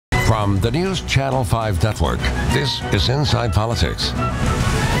From the News Channel 5 Network, this is Inside Politics.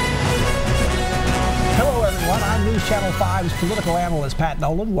 Hello, everyone. I'm News Channel 5's political analyst, Pat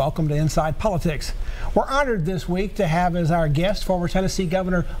Nolan. Welcome to Inside Politics. We're honored this week to have as our guest former Tennessee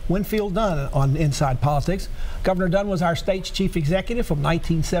Governor Winfield Dunn on Inside Politics. Governor Dunn was our state's chief executive from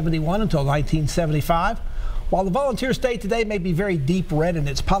 1971 until 1975. While the volunteer state today may be very deep red in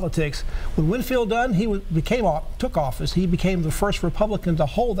its politics, when Winfield Dunn took office, he became the first Republican to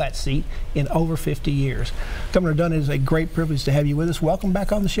hold that seat in over 50 years. Governor Dunn, it is a great privilege to have you with us. Welcome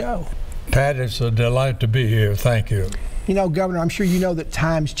back on the show. Pat, it's a delight to be here. Thank you. You know, Governor, I'm sure you know that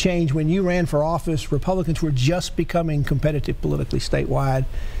times change. When you ran for office, Republicans were just becoming competitive politically statewide.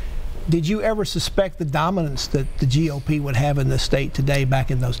 Did you ever suspect the dominance that the GOP would have in the state today back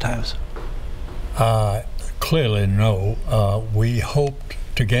in those times? Clearly, no. We hoped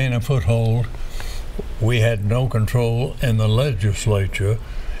to gain a foothold. We had no control in the legislature,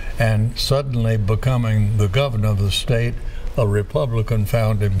 and suddenly becoming the governor of the state, a Republican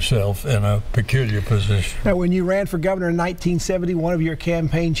found himself in a peculiar position. Now, when you ran for governor in 1970, one of your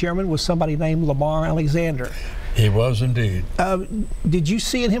campaign chairmen was somebody named Lamar Alexander. He was indeed. Did you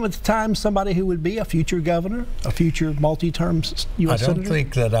see in him at the time somebody who would be a future governor, a future multi-term U.S. senator? I don't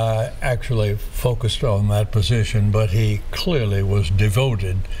think that I actually focused on that position, but he clearly was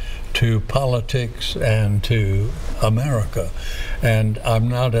devoted to politics and to America. And I'm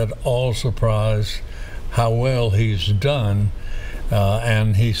not at all surprised how well he's done,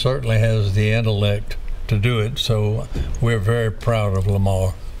 and he certainly has the intellect to do it, so we're very proud of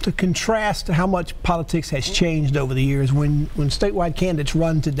Lamar. To contrast how much politics has changed over the years, when statewide candidates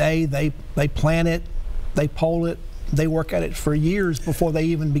run today, they plan it, they poll it, they work at it for years before they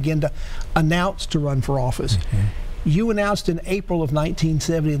even begin to announce to run for office. You announced in April of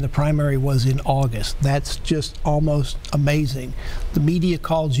 1970 and the primary was in August. That's just almost amazing. The media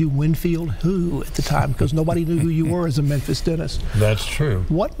called you Winfield Who at the time because nobody knew who you were as a Memphis dentist. That's true.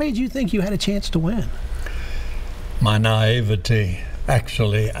 What made you think you had a chance to win? My naivety.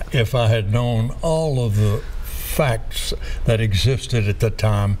 Actually, if I had known all of the facts that existed at the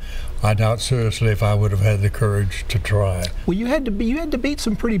time, I doubt seriously if I would have had the courage to try. Well, you had to beat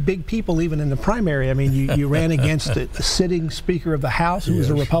some pretty big people even in the primary. I mean, you ran against the sitting Speaker of the House, who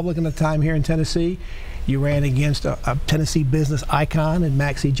was a Republican at the time here in Tennessee. You ran against a Tennessee business icon in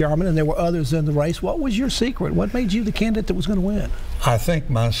Maxie Jarman, and there were others in the race. What was your secret? What made you the candidate that was going to win? I think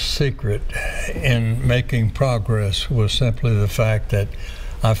my secret in making progress was simply the fact that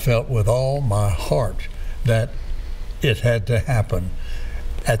I felt with all my heart that it had to happen.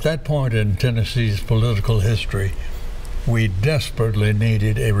 At that point in Tennessee's political history, we desperately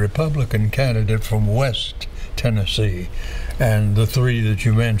needed a Republican candidate from West Tennessee. And the three that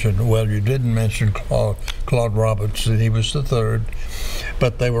you mentioned, well, you didn't mention Claude Robertson, he was the third,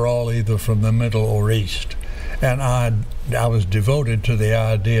 but they were all either from the middle or east. And I was devoted to the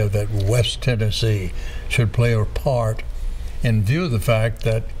idea that West Tennessee should play a part in view of the fact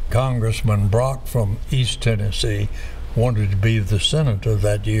that Congressman Brock from East Tennessee wanted to be the senator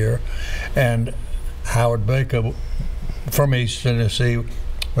that year, and Howard Baker from East Tennessee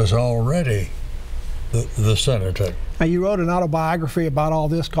was already the senator. Now, you wrote an autobiography about all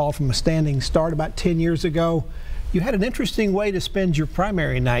this called From a Standing Start about 10 years ago. You had an interesting way to spend your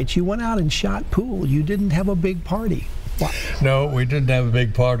primary nights. You went out and shot pool. You didn't have a big party. What? No, we didn't have a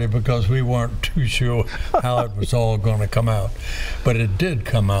big party because we weren't too sure how it was all going to come out. But it did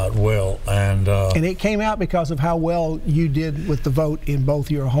come out well. And it came out because of how well you did with the vote in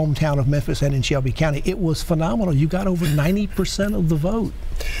both your hometown of Memphis and in Shelby County. It was phenomenal. You got over 90% of the vote.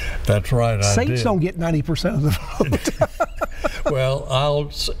 That's right, I did. Saints don't get 90% of the vote. Well,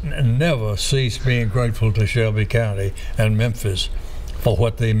 I'll never cease being grateful to Shelby County and Memphis for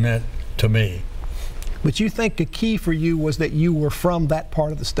what they meant to me. But you think a key for you was that you were from that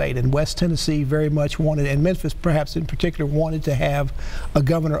part of the state, and West Tennessee very much wanted, and Memphis perhaps in particular, wanted to have a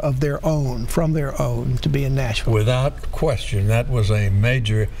governor of their own, from their own, to be in Nashville. Without question, that was a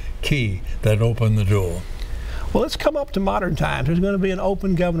major key that opened the door. Well, let's come up to modern times. There's going to be an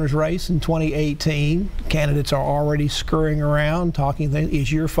open governor's race in 2018. Candidates are already scurrying around, talking.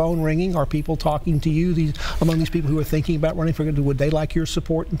 Is your phone ringing? Are people talking to you? Among these people who are thinking about running for governor, would they like your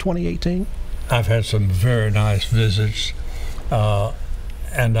support in 2018? I've had some very nice visits,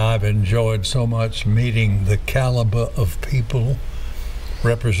 and I've enjoyed so much meeting the caliber of people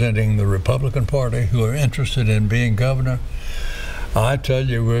representing the Republican Party who are interested in being governor. I tell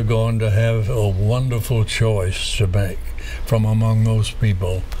you, we're going to have a wonderful choice to make from among those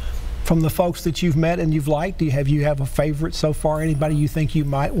people. From the folks that you've met and you've liked, do you have a favorite so far? Anybody you think you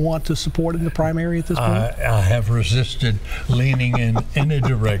might want to support in the primary at this point? I have resisted leaning in any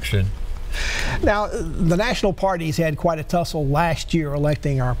direction. Now, the national parties had quite a tussle last year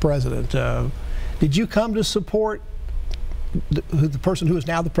electing our president. Did you come to support the person who is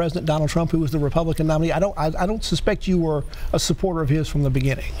now the president, Donald Trump, who was the Republican nominee? I don't suspect you were a supporter of his from the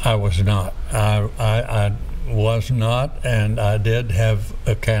beginning. I was not. I was not, and I did have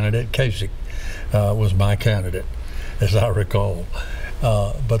a candidate. Kasich was my candidate, as I recall.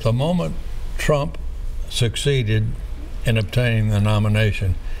 But the moment Trump succeeded in obtaining the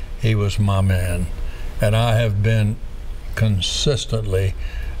nomination, he was my man. And I have been consistently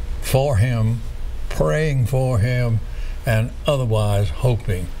for him, praying for him, and otherwise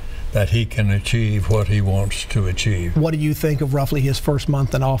hoping that he can achieve what he wants to achieve. What do you think of roughly his first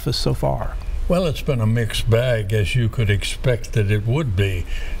month in office so far? Well, it's been a mixed bag, as you could expect that it would be.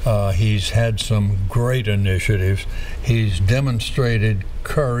 He's had some great initiatives. He's demonstrated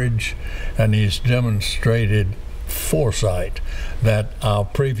courage, and he's demonstrated foresight that our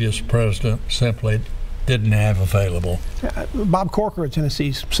previous president simply didn't have available. Bob Corker, a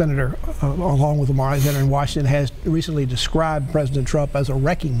Tennessee senator, along with Lamar Alexander in Washington, has recently described President Trump as a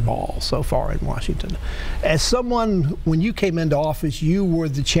wrecking ball so far in Washington. As someone, when you came into office, you were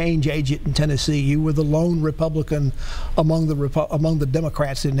the change agent in Tennessee. You were the lone Republican among the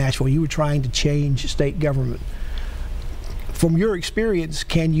Democrats in Nashville. You were trying to change state government. From your experience,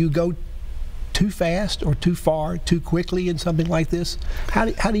 can you go too fast or too far, too quickly in something like this? How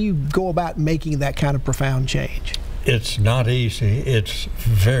do you go about making that kind of profound change? It's not easy. It's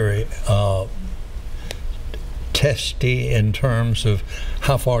very testy in terms of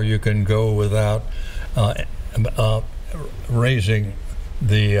how far you can go without raising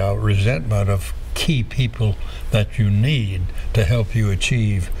the resentment of key people that you need to help you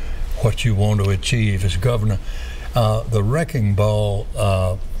achieve what you want to achieve as governor. The wrecking ball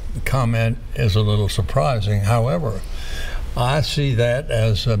comment is a little surprising. However, I see that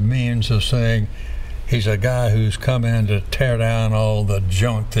as a means of saying he's a guy who's come in to tear down all the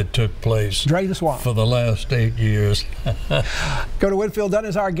junk that took place Drain the swamp for the last 8 years. Governor Winfield Dunn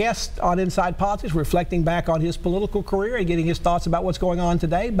is our guest on Inside Politics, reflecting back on his political career and getting his thoughts about what's going on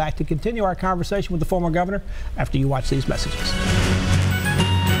today. Back to continue our conversation with the former governor after you watch these messages.